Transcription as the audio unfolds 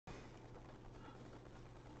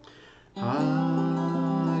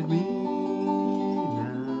Hide me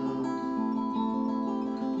now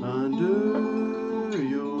under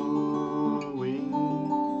your wing.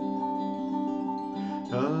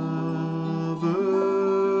 Cover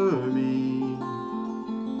me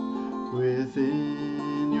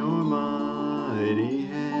within your mighty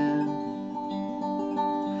hand.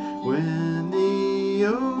 When the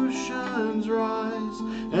oceans rise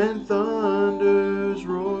and thunders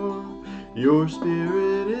roar, your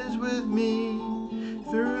spirit is with me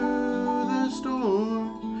through the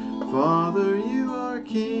storm. Father, you are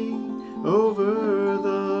king over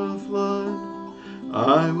the flood.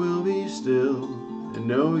 I will be still and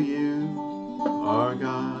know you are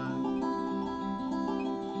God.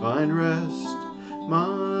 Find rest,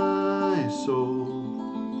 my soul,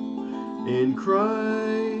 in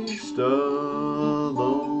Christ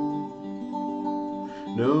alone.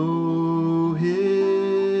 Know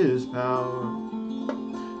His power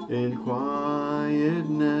in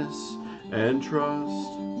quietness and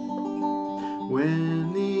trust.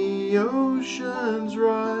 When the oceans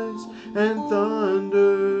rise and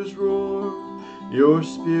thunders roar, your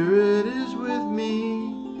spirit is with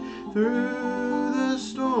me through the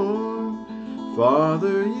storm.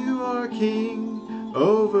 Father, you are king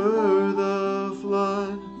over the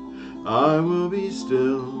flood. I will be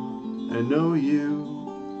still and know you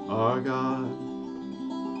are God.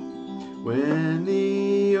 When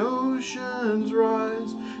the oceans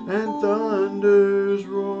rise and thunders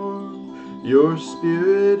roar, your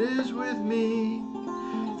spirit is with me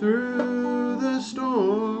through the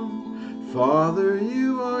storm. Father,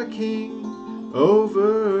 you are king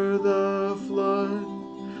over the flood.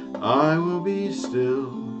 I will be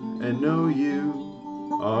still and know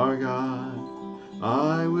you are God.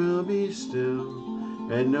 I will be still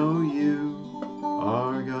and know you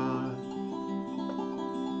are God.